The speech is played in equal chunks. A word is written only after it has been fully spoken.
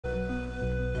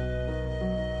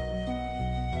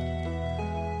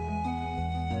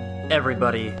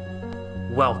Everybody,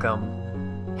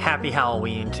 welcome. Happy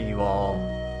Halloween to you all.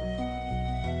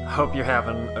 Hope you're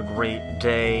having a great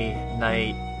day,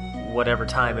 night, whatever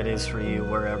time it is for you,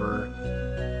 wherever.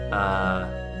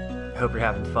 Hope you're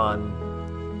having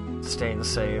fun, staying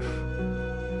safe,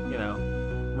 you know,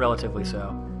 relatively so.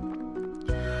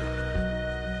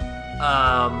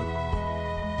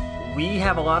 We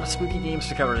have a lot of spooky games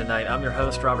to cover tonight. I'm your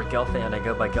host, Robert Gelfand. I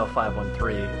go by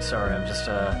Gel513. Sorry, I'm just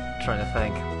trying to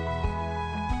think.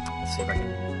 Let's see if I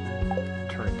can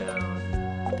turn down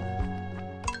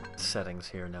settings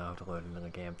here now. I have to load into the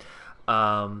game.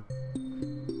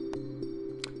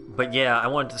 But yeah, I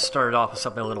wanted to start off with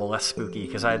something a little less spooky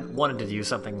because I wanted to do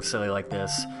something silly like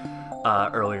this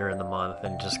earlier in the month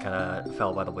and just kind of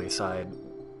fell by the wayside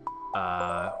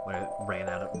when it ran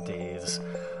out of days.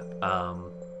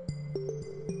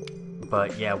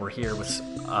 But yeah, we're here with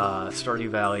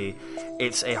Stardew Valley.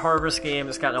 It's a harvest game.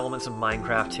 It's got elements of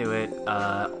Minecraft to it.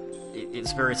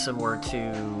 It's very similar to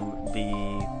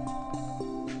the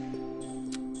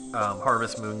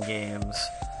Harvest Moon games.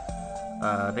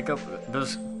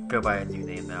 Those go by a new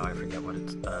name now. I forget what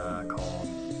it's called.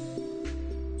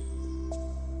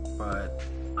 But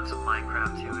some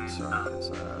Minecraft to it. Sorry, it's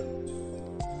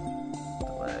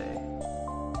delay.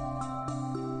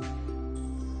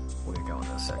 We'll get going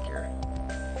in a sec here.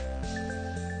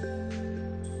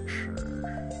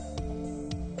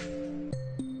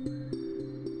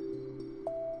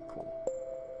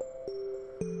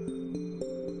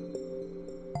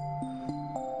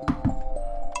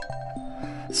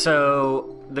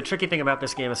 So, the tricky thing about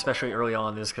this game, especially early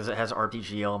on, is because it has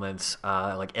RPG elements,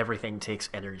 like, everything takes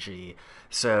energy.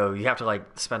 So, you have to,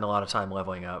 like, spend a lot of time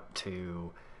leveling up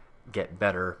to get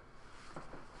better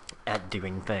at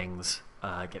doing things,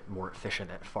 get more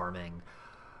efficient at farming,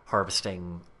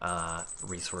 harvesting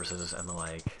resources, and the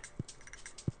like.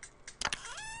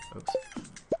 Oops. I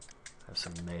have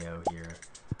some mayo here.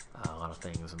 A lot of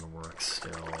things in the works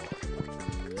still.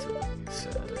 Something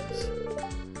says...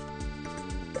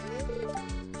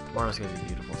 Tomorrow's gonna be a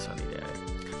beautiful sunny day.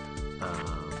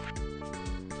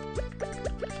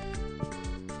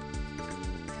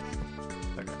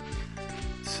 Okay.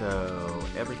 So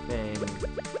everything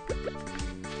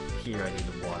here I need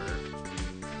to water.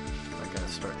 I gotta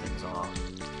start things off.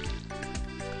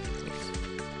 Oops.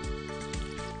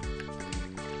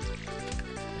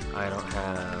 I don't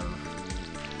have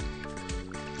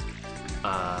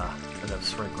enough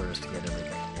sprinklers to get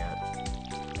everything yet.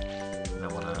 And I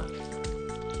wanna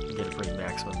get a pretty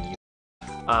maximum use.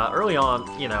 Early on,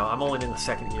 you know, I'm only in the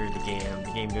second year of the game.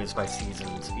 The game goes by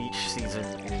seasons. Each season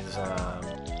is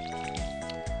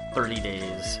 30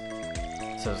 days,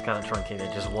 so it's kind of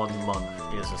truncated. Just 1 month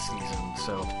is a season,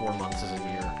 so 4 months is a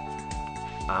year.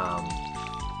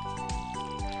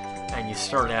 And you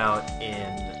start out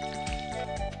in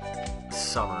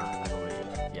summer, I believe.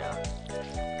 Yeah.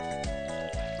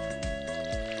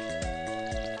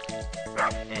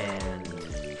 And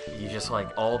you just, like,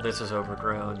 all this is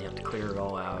overgrown, you have to clear it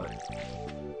all out.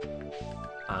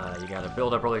 You gotta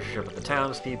build up a relationship with the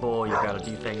townspeople, you've gotta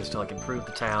do things to, like, improve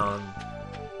the town,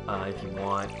 if you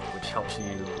want, which helps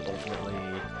you ultimately.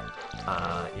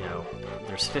 You know,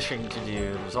 there's fishing to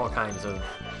do, there's all kinds of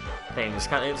things.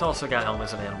 It's also got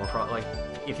elements of Animal Crossing. Like,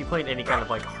 if you played any kind of,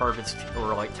 like, harvest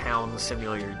or, like, town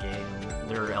simulator game,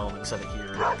 there are elements of it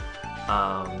here.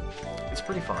 It's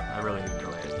pretty fun, I really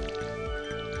enjoy it.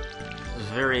 It's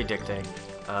very addicting,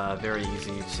 very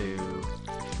easy to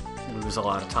lose a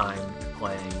lot of time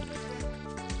playing.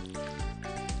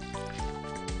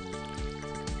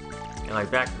 And like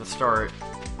back at the start,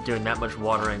 doing that much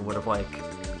watering would have like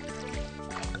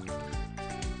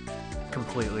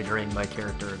completely drained my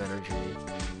character of energy,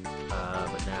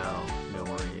 but now, no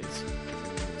worries.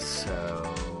 So...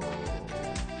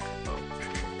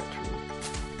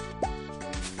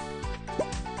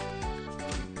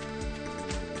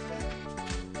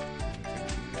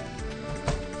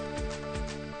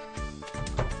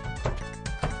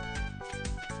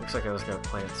 Looks like I was gonna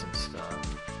plant some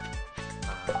stuff.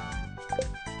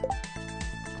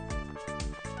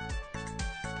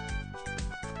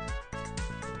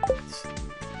 Let's see.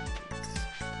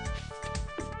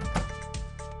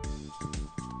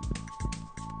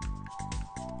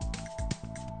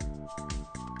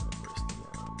 Where's the,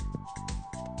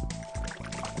 there we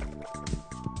go,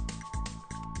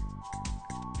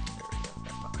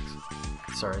 that box.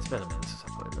 Sorry, it's been a minute since I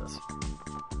played this.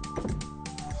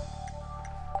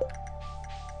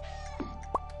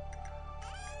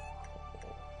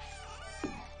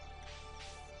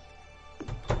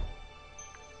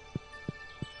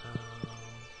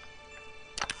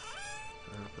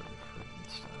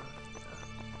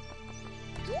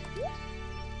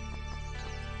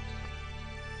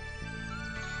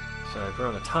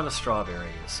 grown a ton of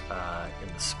strawberries in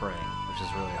the spring, which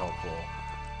is really helpful.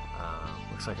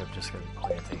 Looks like I'm just going to be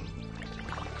planting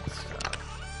stuff.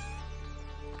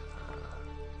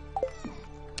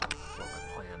 What my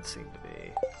plans seem to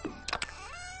be.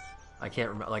 I can't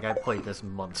remember. Like, I played this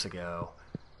months ago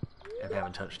and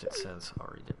haven't touched it since.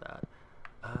 Already did that.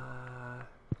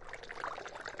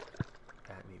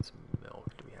 That needs milk.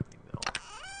 Do we have any milk?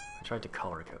 I tried to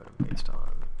color code them based on.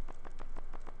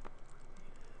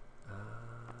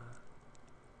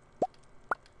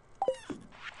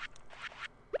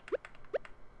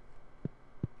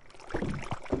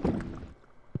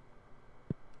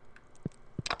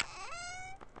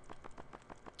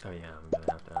 Oh yeah, I'm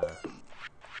gonna have to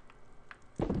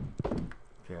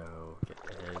go get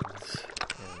eggs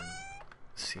and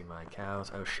see my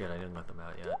cows. Oh shit, I didn't let them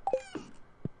out yet.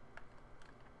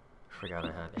 Forgot I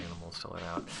had animals to let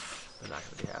out. They're not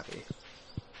gonna be happy.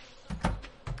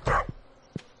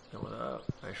 What up?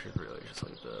 I should really just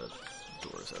leave the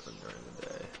doors open during the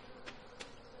day.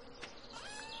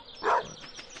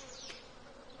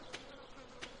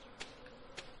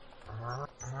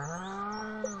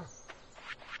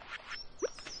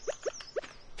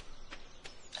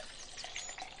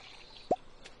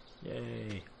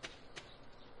 Yay.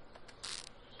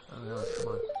 Oh no,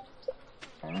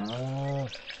 come on.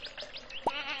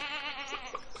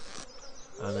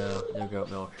 Oh no, no goat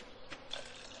milk.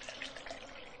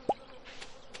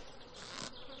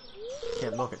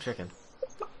 Can't milk a chicken.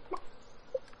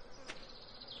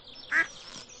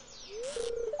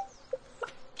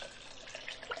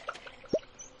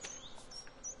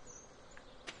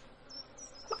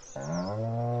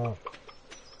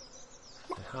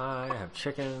 Hi, I have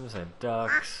chickens, I have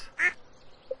ducks.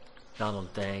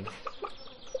 Donald Dank.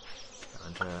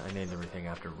 I named everything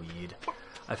after weed.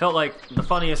 I felt like the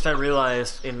funniest I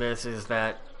realized in this is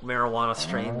that marijuana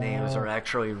strain names are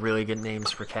actually really good names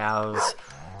for cows.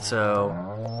 So,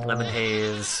 Lemon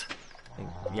Haze,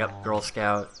 yep, Girl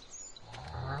Scout,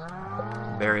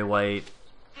 Berry White,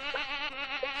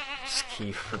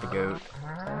 Keef for the goat,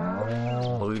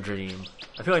 Blue Dream.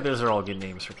 I feel like those are all good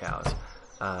names for cows.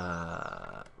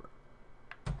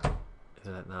 Is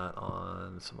that not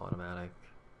on some automatic?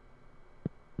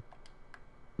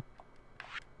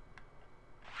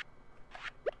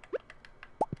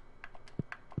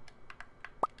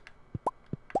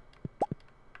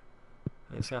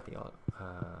 It's got the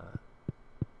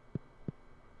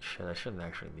shit, I shouldn't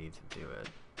actually need to do it.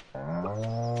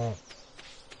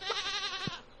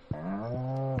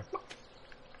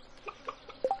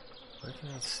 Where can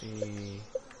I see?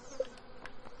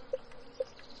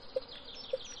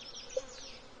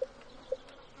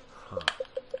 Huh.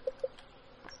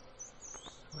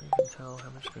 Well, you can tell how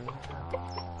much green I have.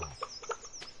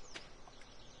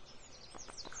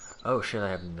 Oh shit, I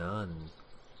have none.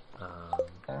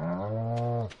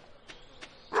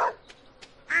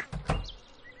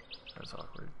 That's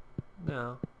awkward.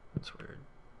 No, that's weird.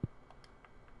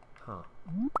 Huh.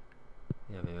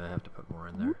 Yeah, maybe I have to put more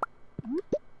in there.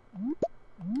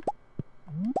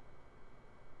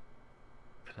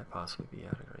 Could I possibly be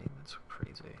out of green? That's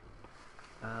crazy.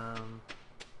 No.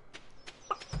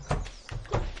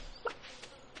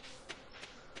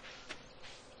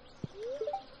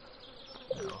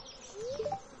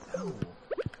 No.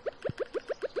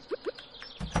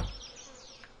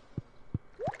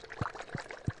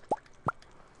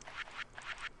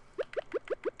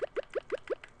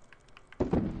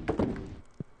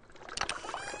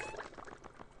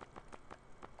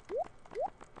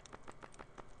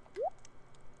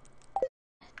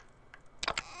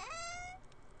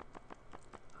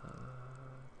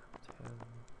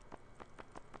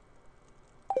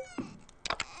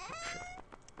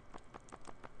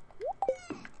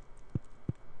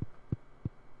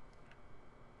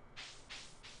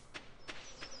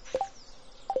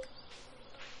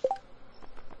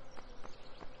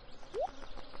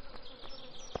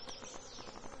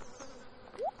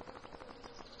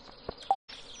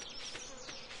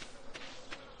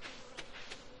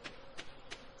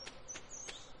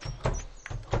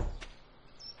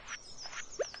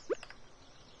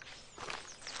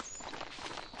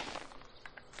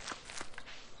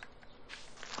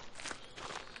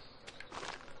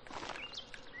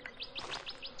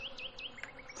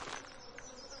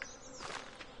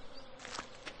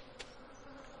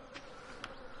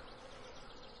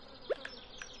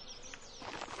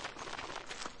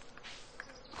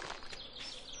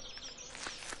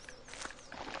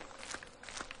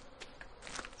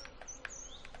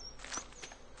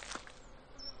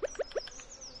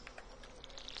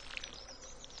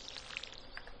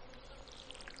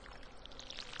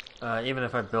 Even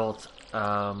if I built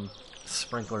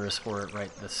sprinklers for it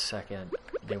right this second,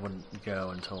 they wouldn't go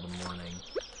until the morning.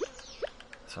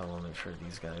 So I want to make sure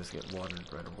these guys get watered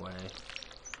right away.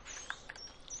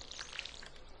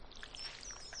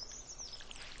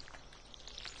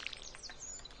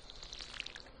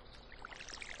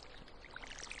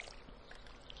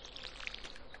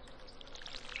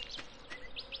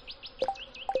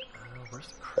 Where's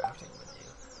the crafting menu?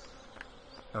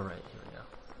 Oh, right, here we go.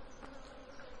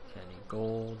 Okay, I need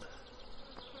gold.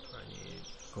 I need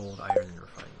gold, iron, and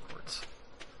refined quartz.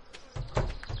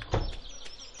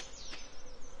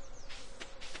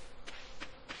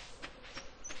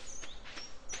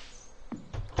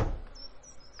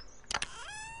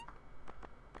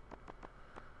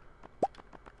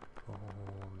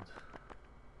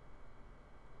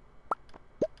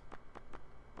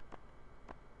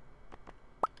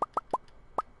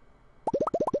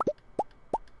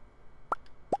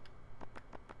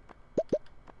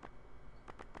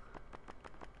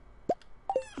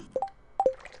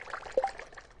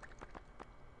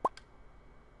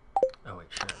 Oh wait,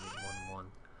 shit, I need one.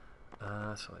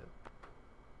 So I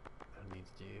need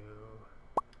to do...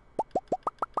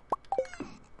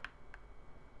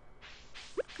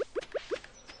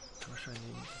 How much do I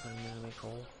need to make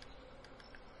coal?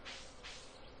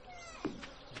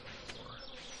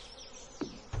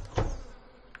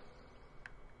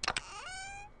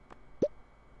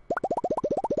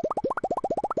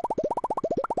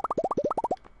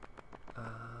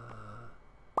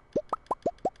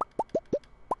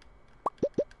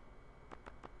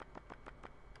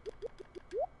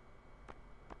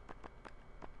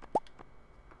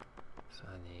 So I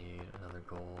need another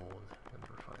gold and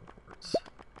refined quartz.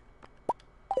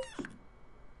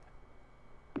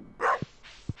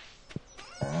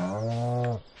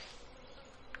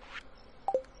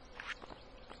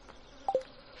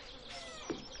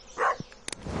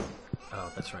 Oh,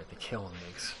 that's right, the kiln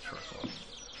makes charcoal.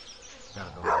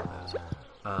 Gotta go buy those.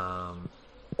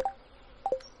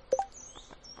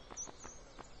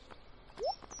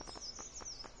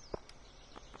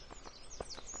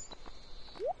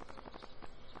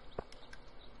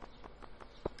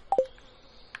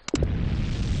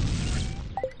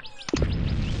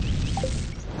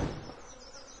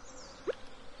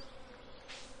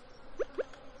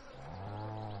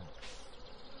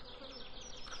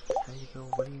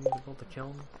 What do you need to build the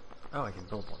kiln? Oh, I can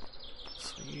build one.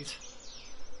 Sweet.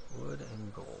 Wood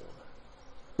and gold.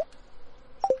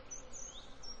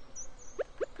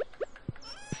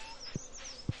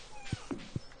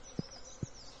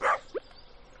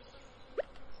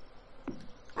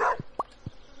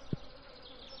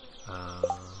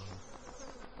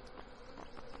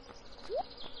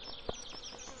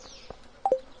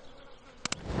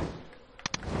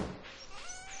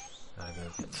 I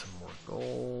gotta get some more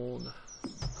gold.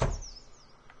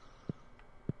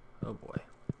 Oh boy.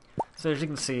 So as you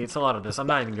can see, it's a lot of this. I'm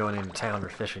not even going into town or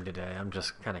fishing today. I'm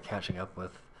just kind of catching up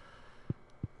with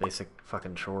basic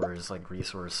fucking chores like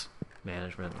resource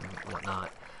management and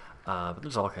whatnot. But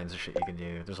there's all kinds of shit you can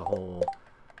do. There's a whole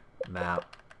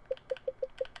map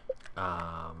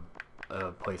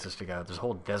of places to go. There's a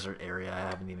whole desert area I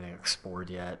haven't even explored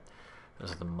yet.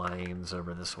 There's the mines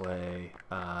over this way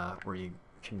where you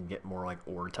can get more like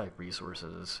ore type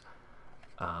resources.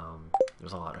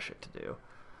 There's a lot of shit to do.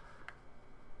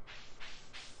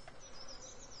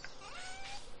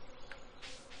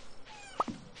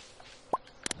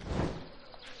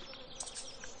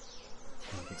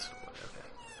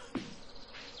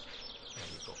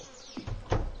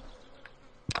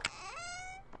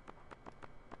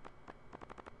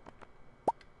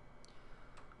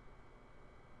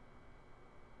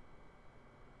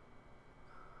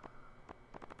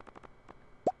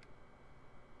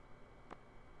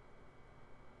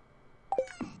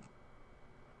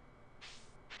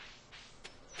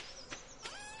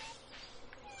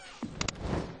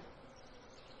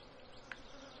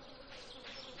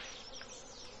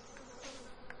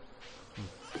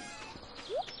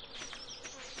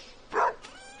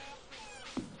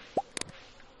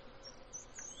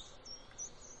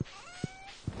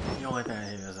 The only thing I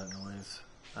hate is that noise.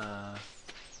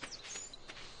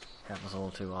 Happens a little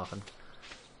too often.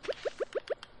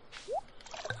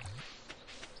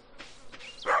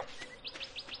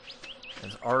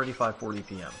 It's already 5:40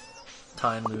 p.m.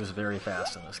 Time moves very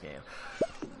fast in this game.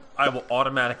 I will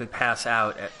automatically pass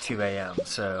out at 2 a.m.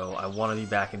 so I want to be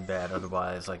back in bed.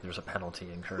 Otherwise, like, there's a penalty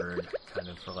incurred, kind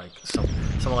of for like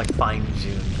someone like finds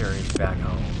you and carries you back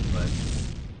home, but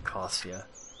it costs you.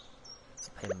 It's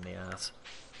a pain in the ass.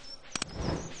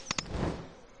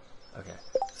 Okay,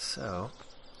 so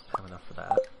I have enough for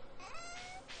that.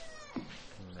 And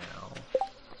now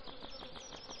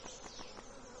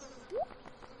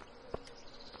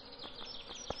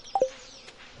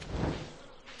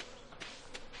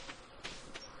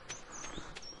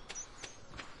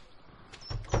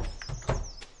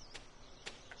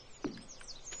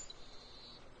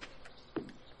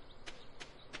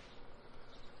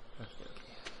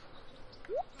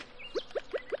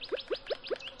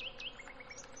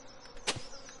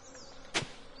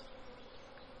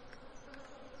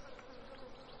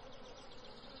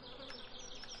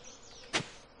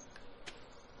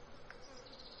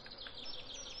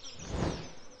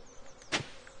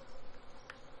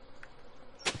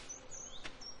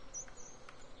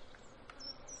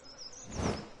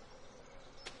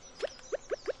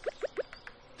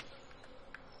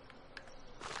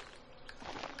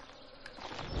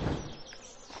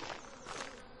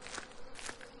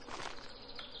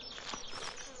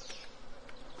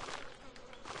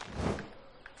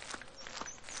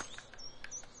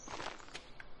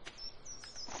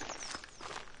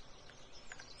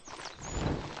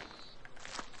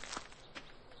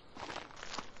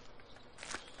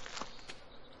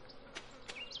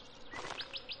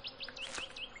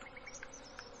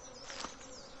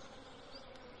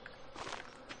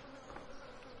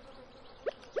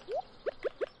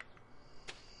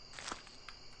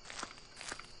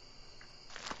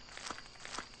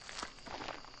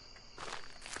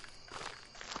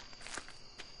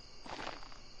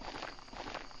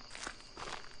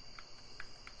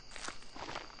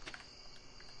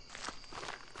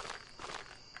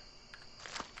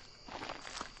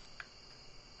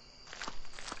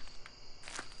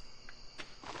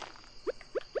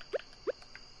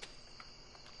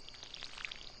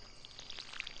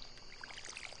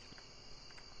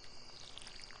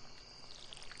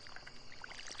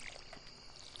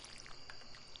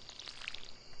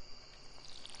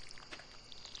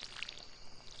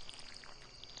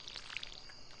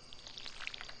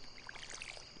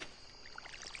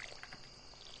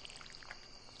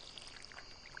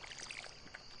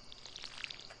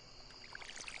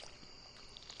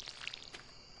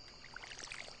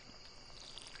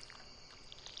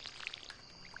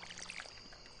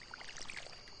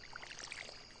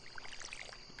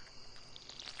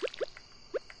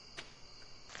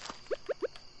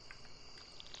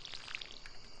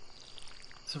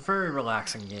It's a very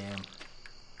relaxing game,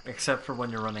 except for when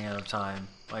you're running out of time.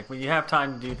 Like, when you have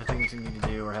time to do the things you need to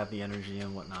do or have the energy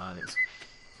and whatnot, it's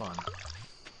fun.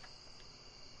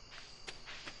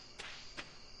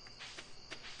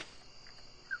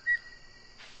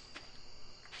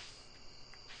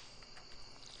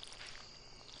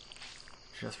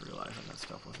 Just realizing that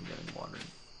stuff wasn't getting watered.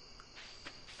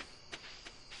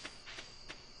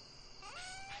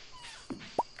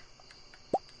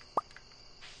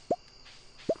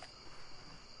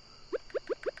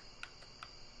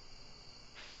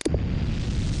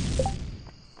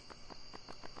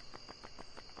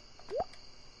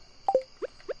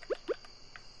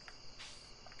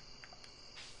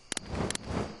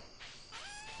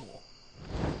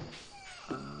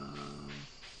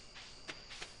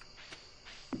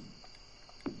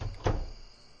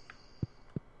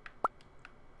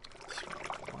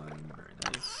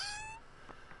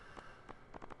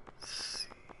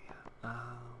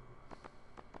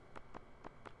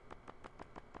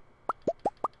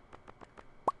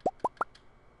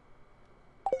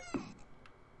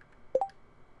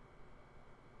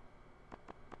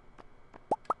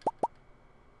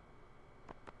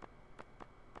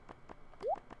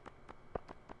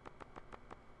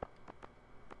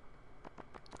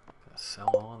 Sell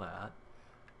all of that.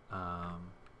 Hold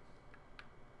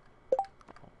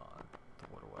on.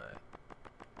 Throw it away.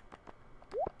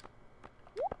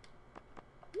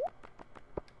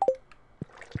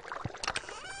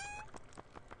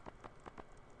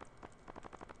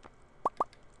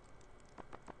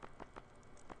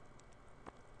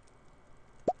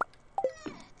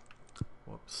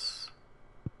 Whoops.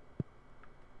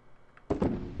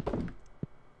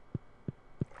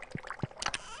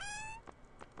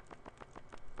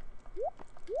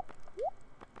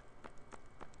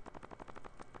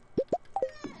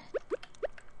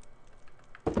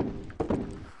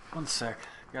 One sec.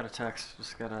 Got a text.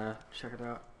 Just gotta check it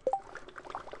out.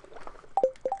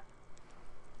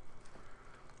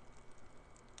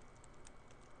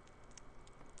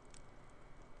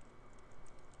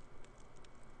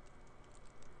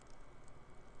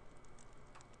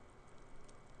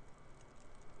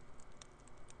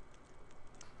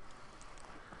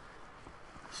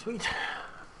 Sweet.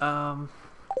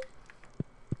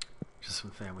 Just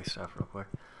some family stuff real quick.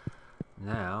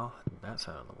 Now, that's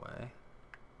out of the way.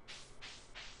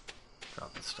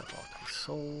 Drop this stuff off to be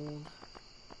sold.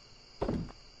 That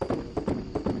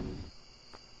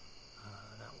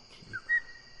will keep.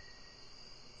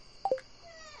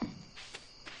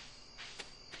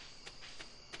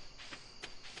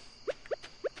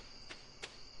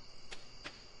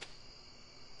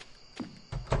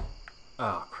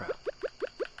 Oh, crap.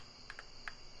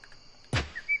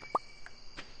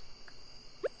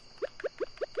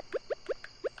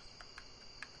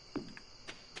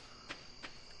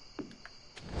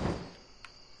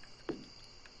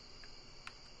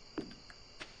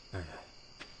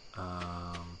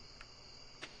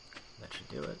 That should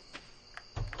do it.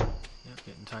 Yep,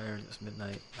 getting tired. It's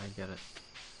midnight. I get it.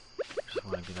 Just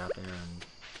want to get out there and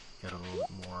get a little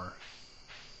bit more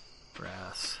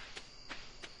grass.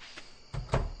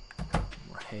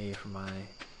 More hay for my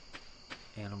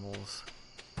animals.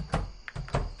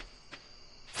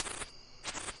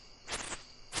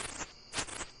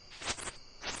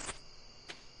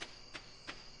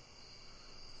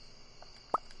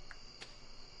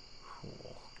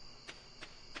 Cool.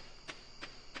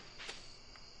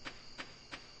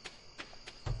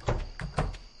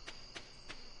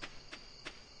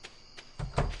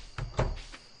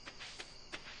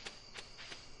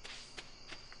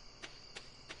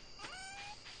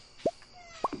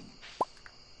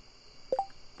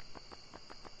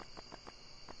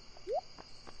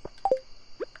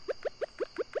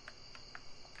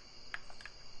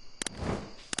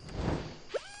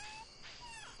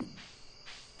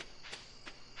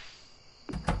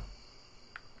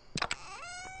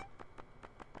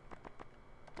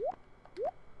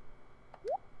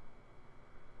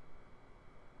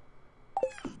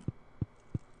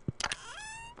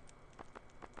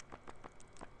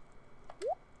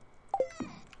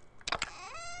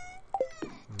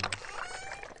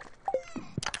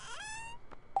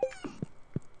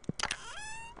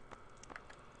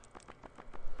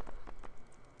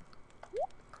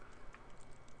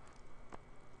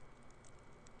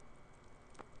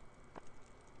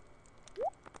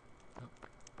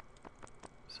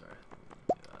 Sorry,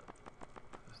 do that.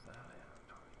 Is that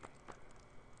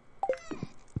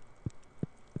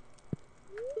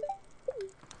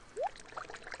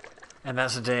And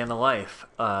that's a day in the life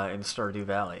in Stardew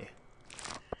Valley.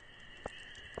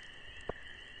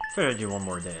 Figured I'd do one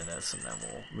more day of this and then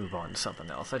we'll move on to something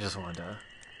else. I just wanted to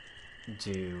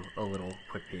do a little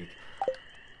quick peek.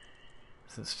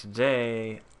 Since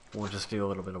today we'll just do a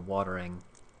little bit of watering.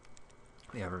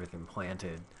 We have everything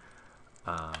planted.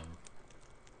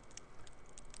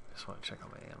 Just want to check on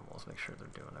my animals, make sure they're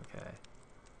doing okay.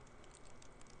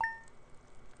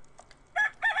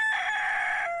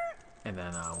 And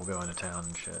then we'll go into town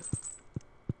and shit.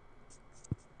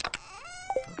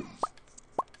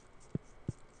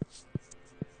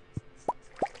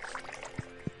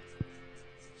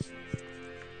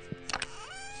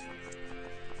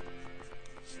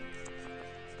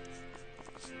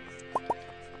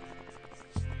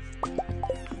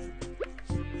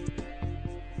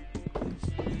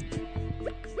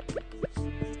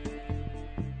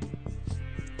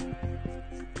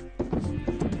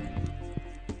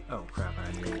 Oh crap,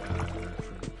 I need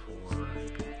food for...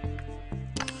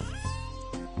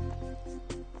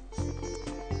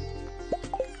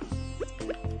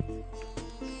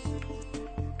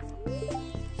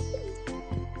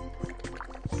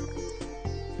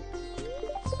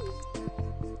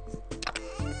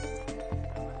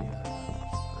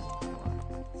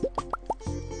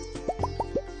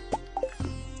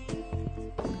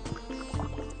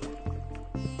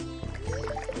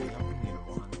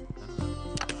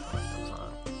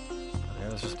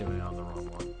 Just doing it on the wrong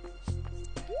one.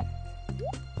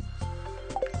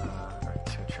 Alright,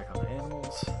 let's go check on the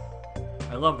animals.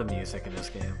 I love the music in this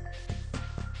game.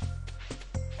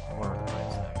 I wonder what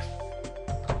plays next.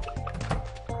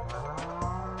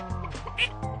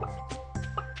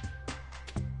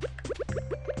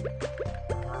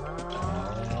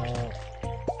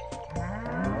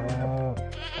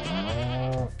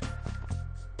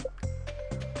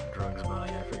 Drugs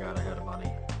bunny, I forgot I had a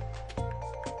bunny.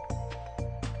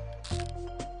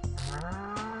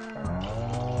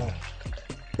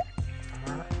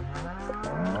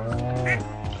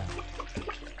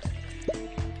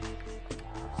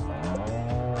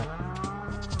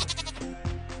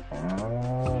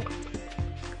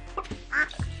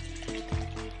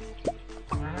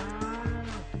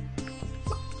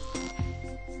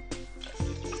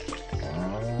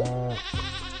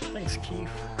 Thanks, Keith.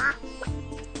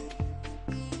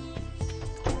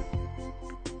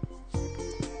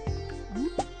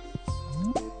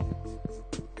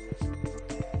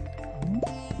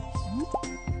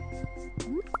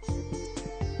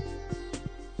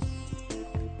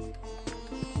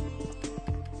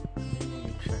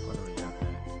 Check whether we got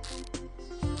that.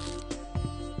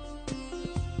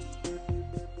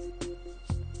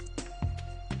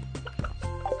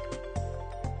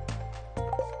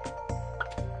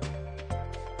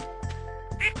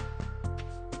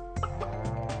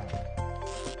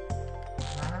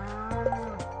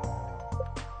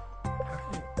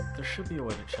 There should be a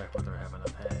way to check whether I have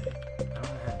enough hay. I don't know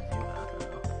how to do that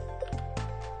though.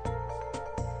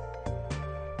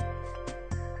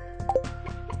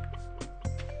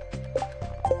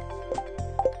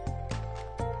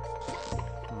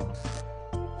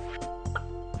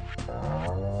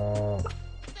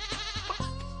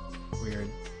 Weird.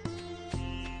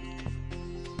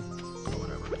 Oh,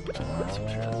 whatever. Just learn some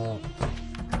shit.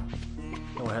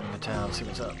 Go ahead into town, see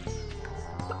what's up.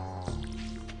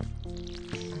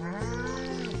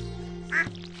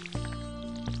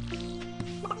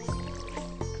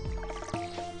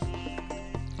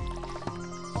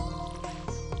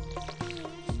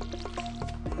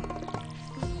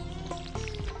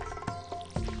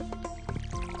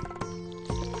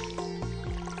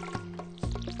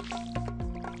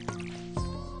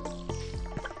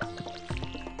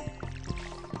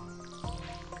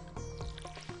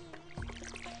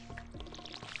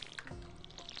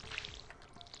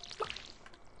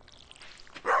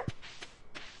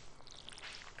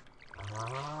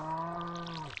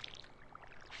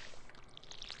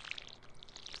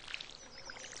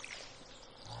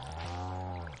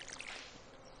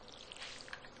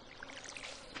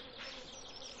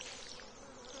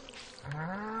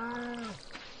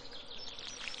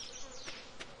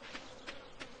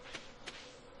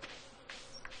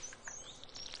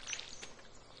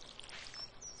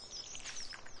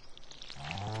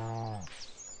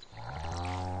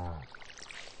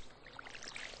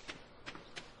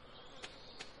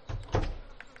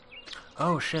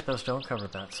 Oh shit, those don't cover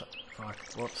that. So fuck.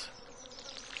 Whoops.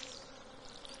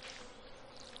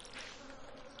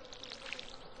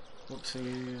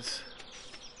 Whoopsies.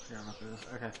 Forgot about this.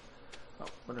 Okay. Oh,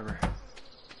 whatever.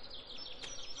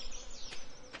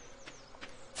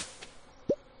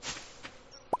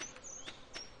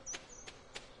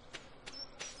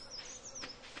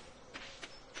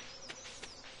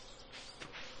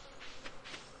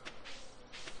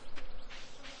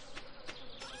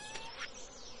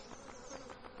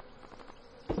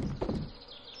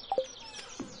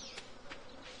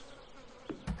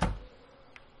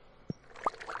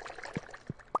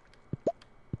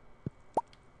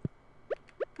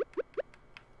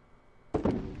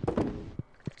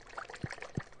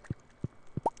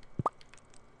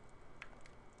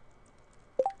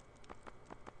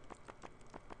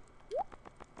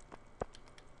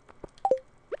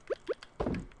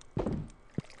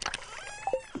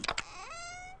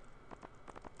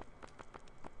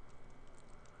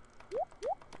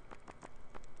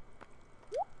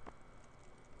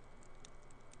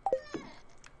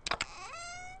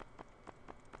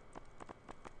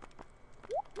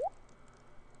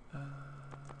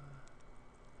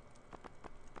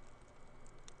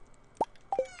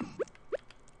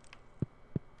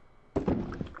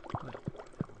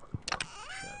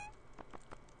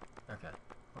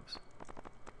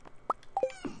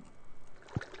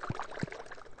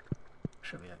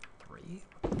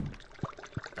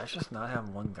 I just not have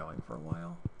one going for a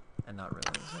while and not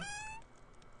realize it?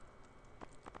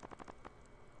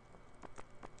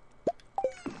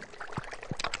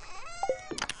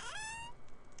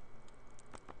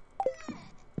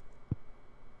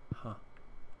 Huh.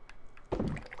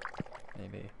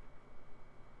 Maybe.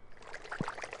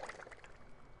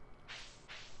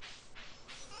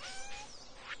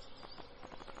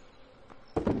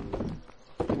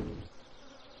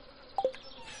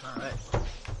 Alright.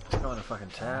 Let's go into fucking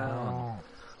town.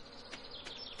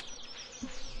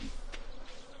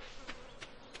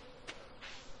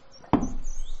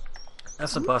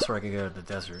 That's the bus where I could go to the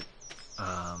desert.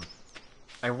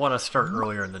 I want to start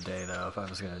earlier in the day, though, if I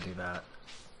was going to do that.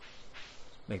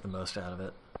 Make the most out of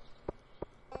it.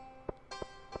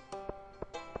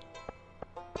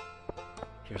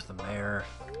 Here's the mayor.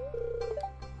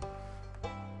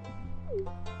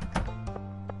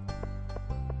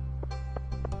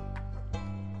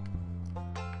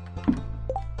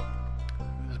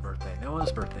 Whose birthday? No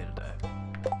one's birthday today.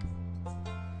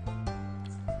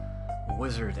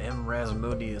 Wizard M.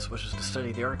 Rasmodius wishes to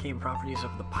study the arcane properties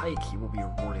of the pike. He will be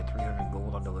rewarded 300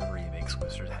 gold on delivery. He makes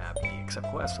Wizard happy. Accept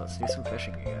quest. Let's do some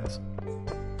fishing, you guys.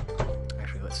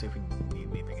 Actually, let's see if we need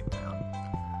anything in town.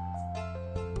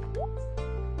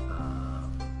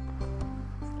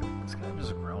 Everything's kind of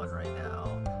just growing right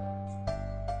now.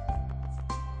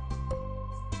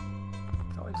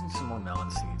 Could always need some more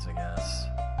melon seeds, I guess.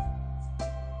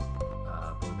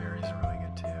 Blueberries are really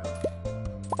good too.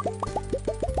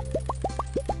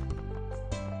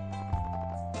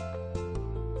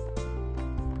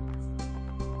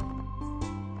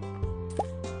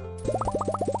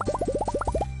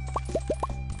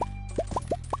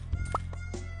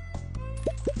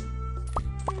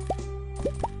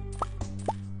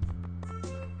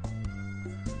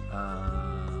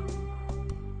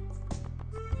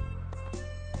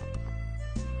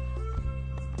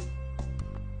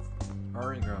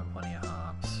 Already growing plenty of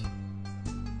hops.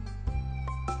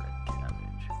 Red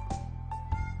cabbage.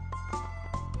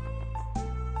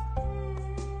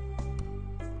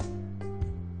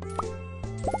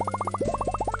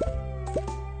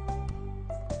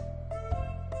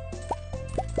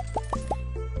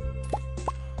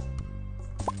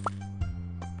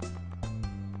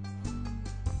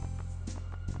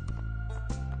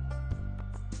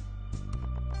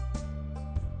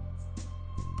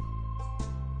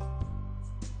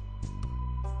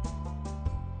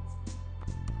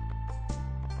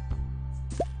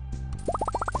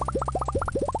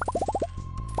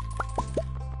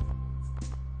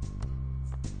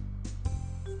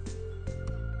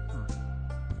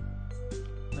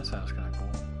 That sounds kind of cool.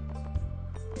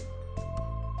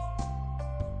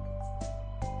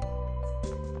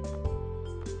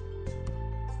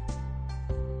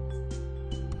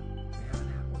 We have an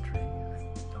apple tree? I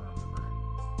don't remember.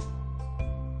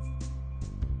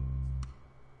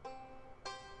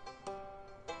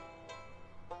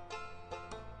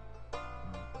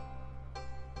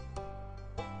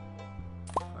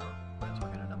 Well, might as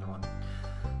well get another one.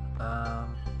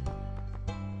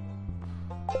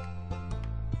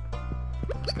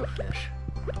 Let's go fish.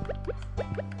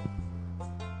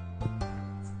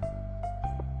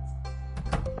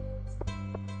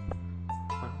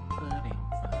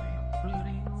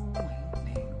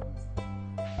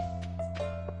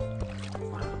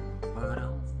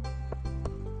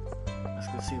 Let's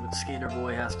go see what Skater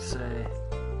Boy has to say.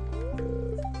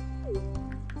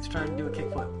 He's trying to do a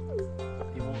kickflip.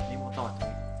 He won't talk to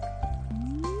me.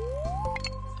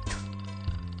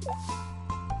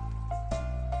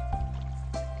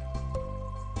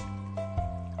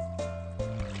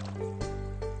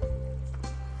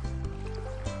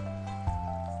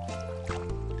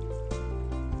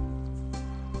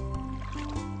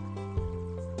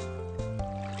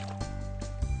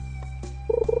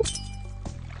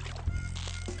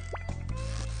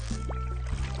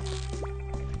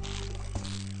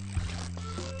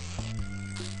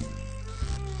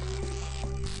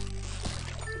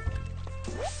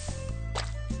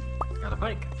 Got a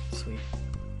pike. Sweet.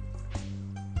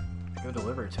 Go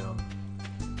deliver it to him.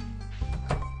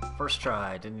 First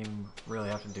try. Didn't even really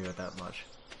have to do it that much.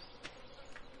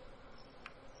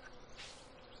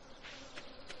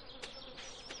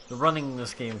 The running in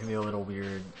this game can be a little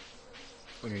weird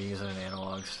when you're using an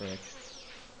analog stick,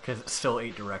 because it's still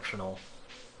 8-directional.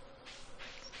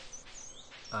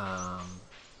 In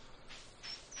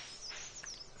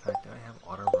fact, do I have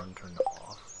auto run turned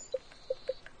off?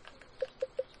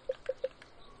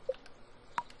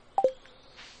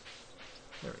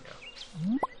 There we go.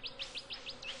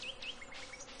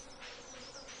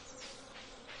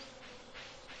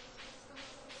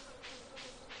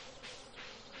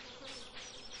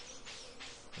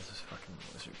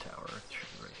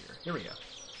 Here we go.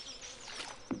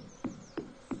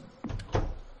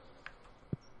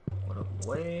 What a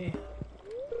way.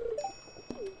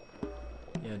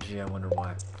 Yeah, gee, I wonder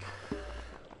why.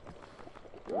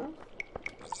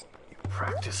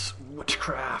 Practice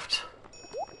witchcraft.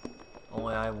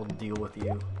 Only I will deal with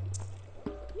you.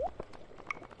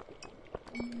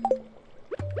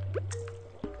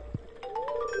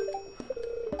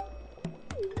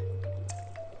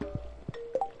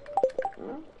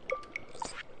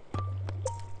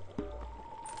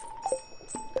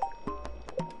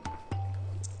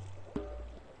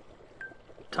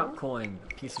 Top coin,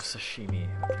 piece of sashimi.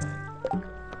 Okay. I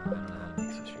don't know how to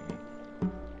make sashimi.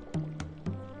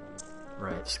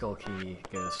 Right, skull key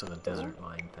goes to the desert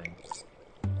mine thing.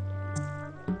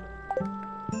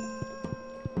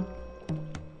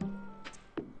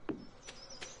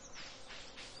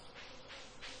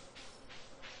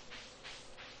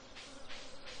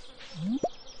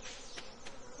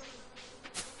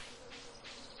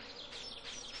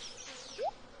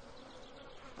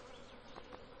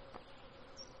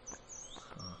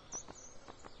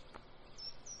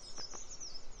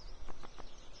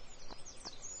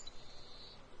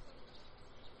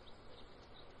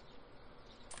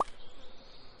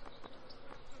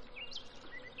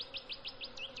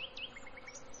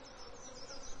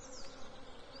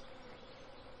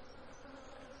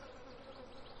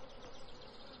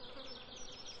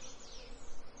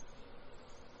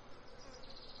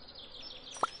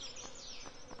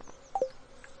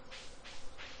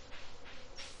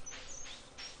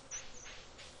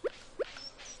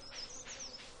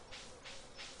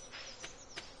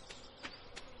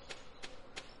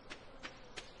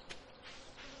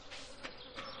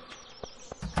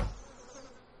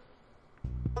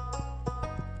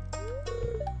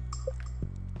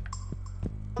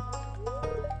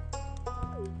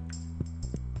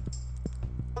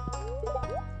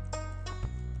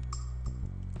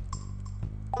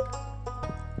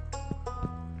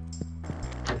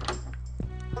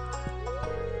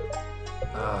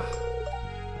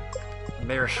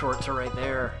 Mayor shorts are right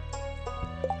there.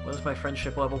 What is my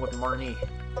friendship level with Marnie?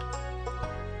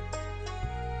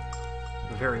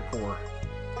 Very poor.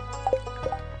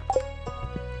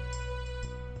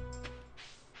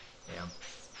 Damn.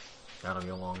 That'll be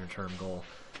a longer term goal.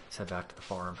 Let's head back to the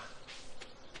farm.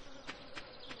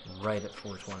 Right at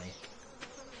 420.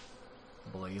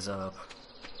 Blaze up.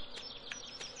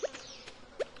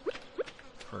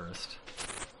 First.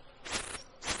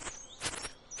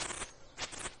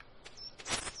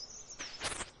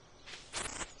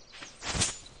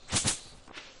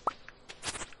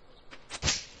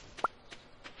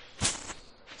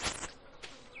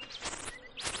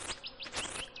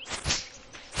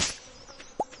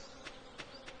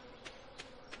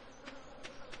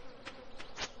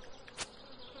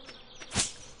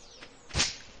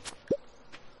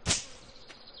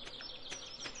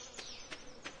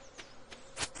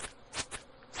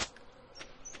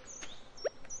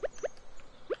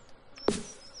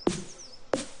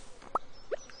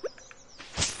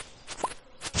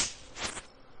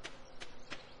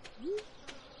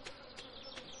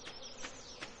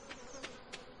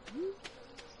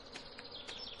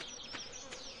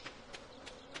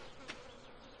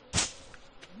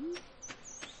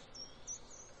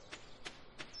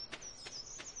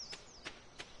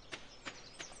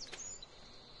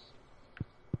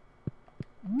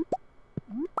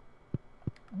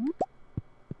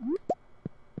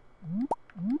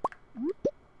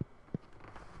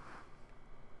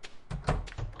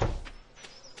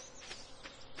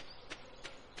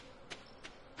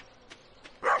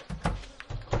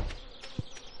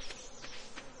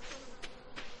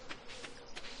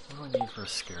 What do I need for a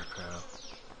scarecrow?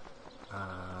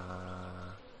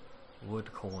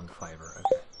 Wood, coal, and fiber.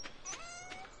 Okay.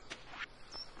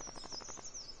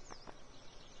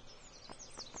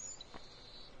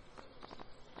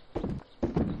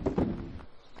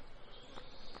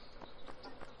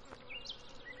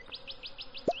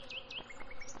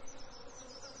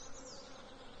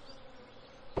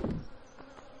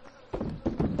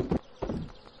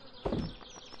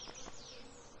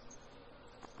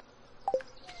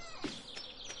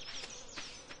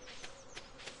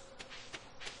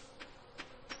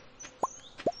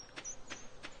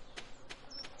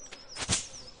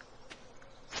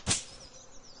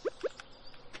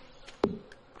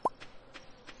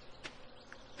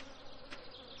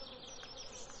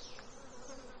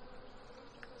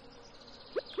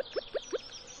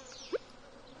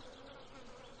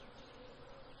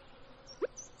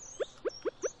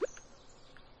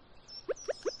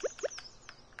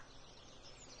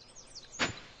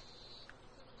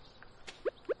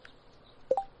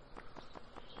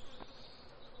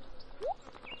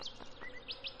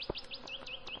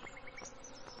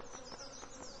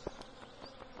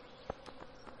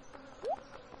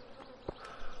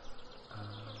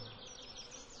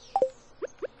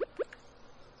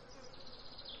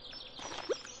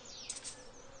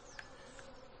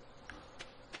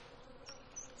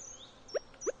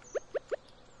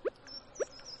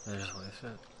 I just waste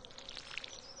it.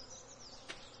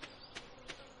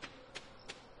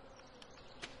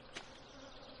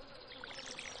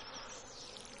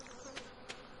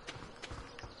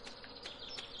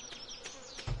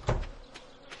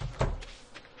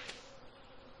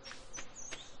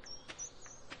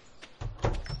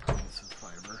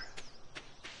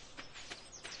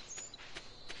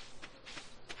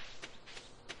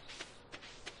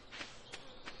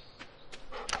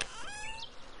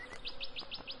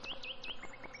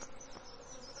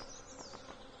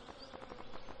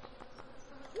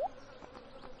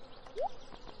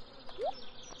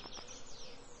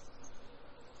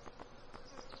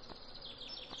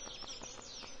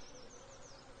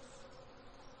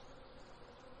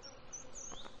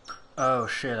 Oh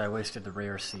shit, I wasted the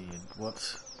rare seed.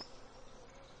 Whoops.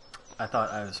 I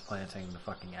thought I was planting the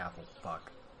fucking apple.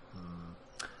 Fuck.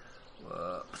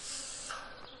 Whoops.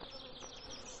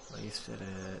 Wasted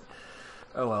it.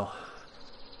 Oh well.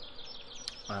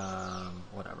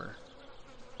 Whatever.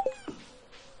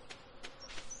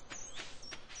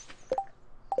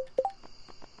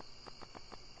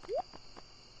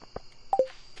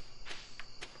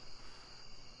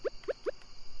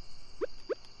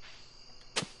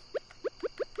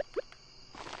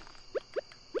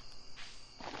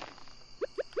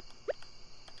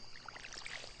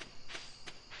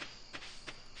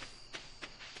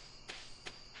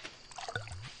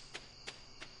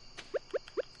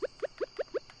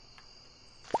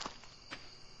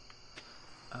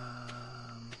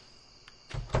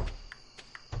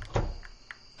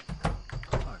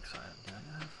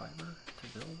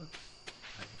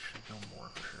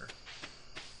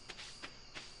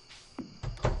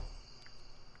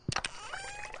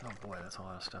 Boy, that's a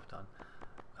lot of stuff done.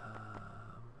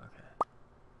 Okay.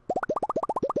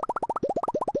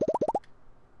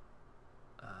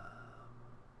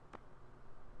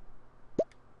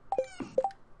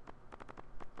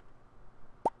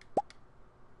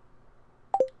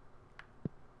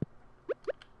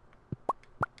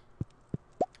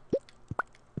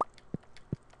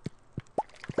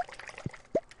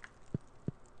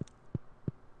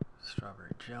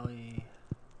 Strawberry jelly.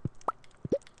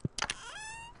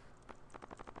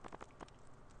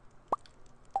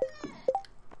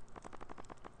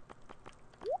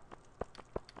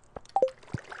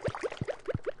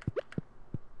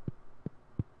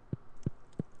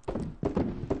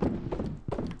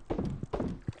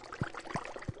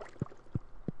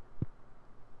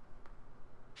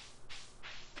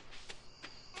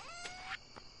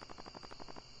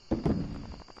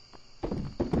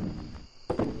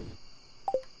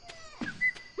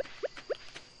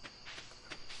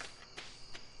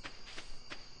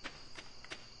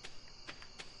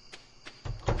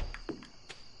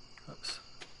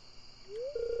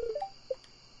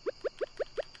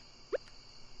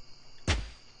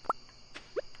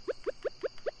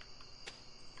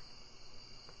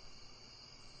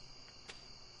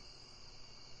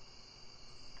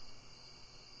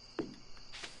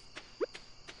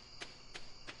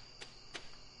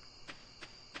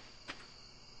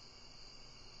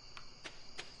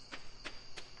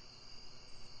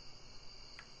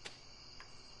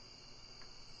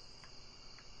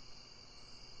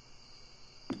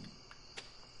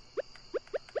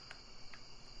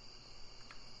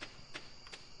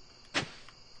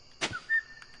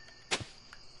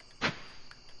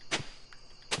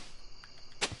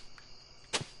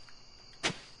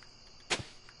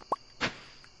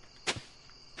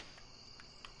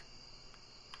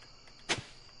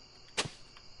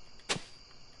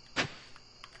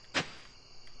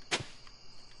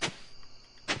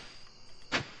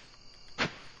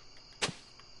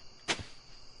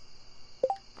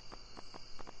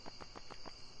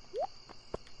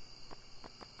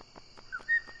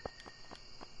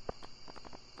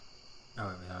 Oh,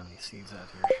 we don't have any seeds out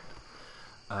here.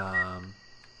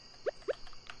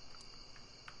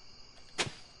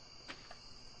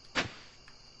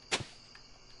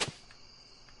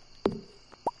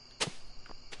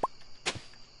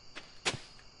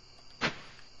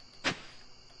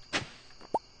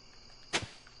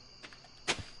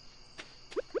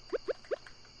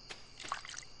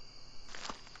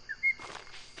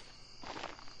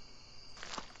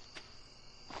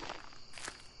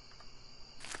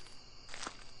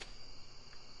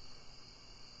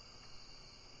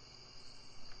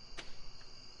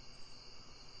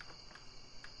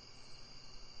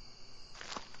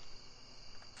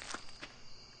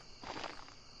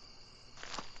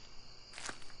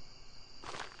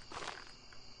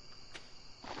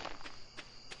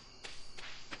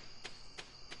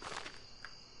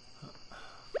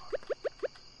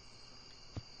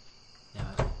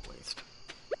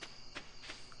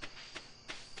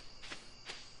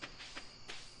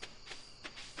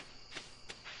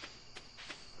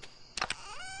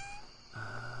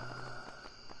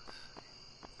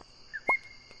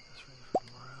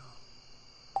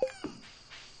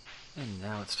 And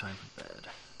now it's time for bed.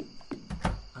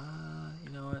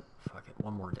 You know what? Fuck it.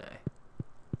 One more day.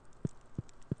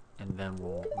 And then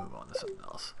we'll move on to something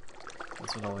else.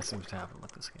 That's what always seems to happen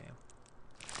with this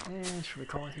game. And should we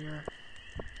call it here?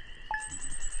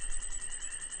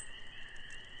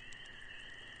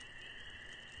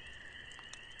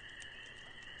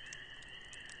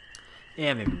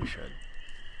 Yeah, maybe we should.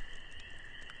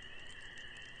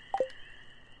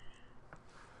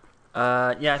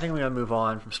 Yeah, I think we're gonna move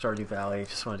on from Stardew Valley.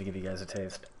 Just wanted to give you guys a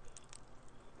taste.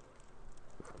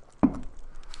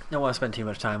 Don't want to spend too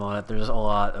much time on it. There's a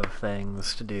lot of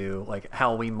things to do, like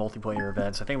Halloween multiplayer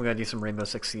events. I think we're gonna do some Rainbow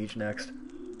Six Siege next.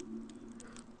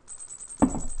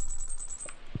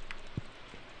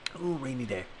 Ooh, rainy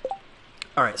day.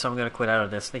 Alright, so I'm going to quit out of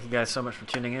this. Thank you guys so much for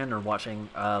tuning in or watching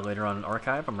later on in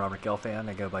Archive. I'm Robert Gelfand.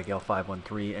 I go by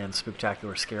Gel513, and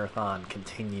Spooktacular Scare-athon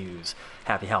continues.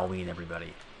 Happy Halloween,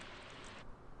 everybody.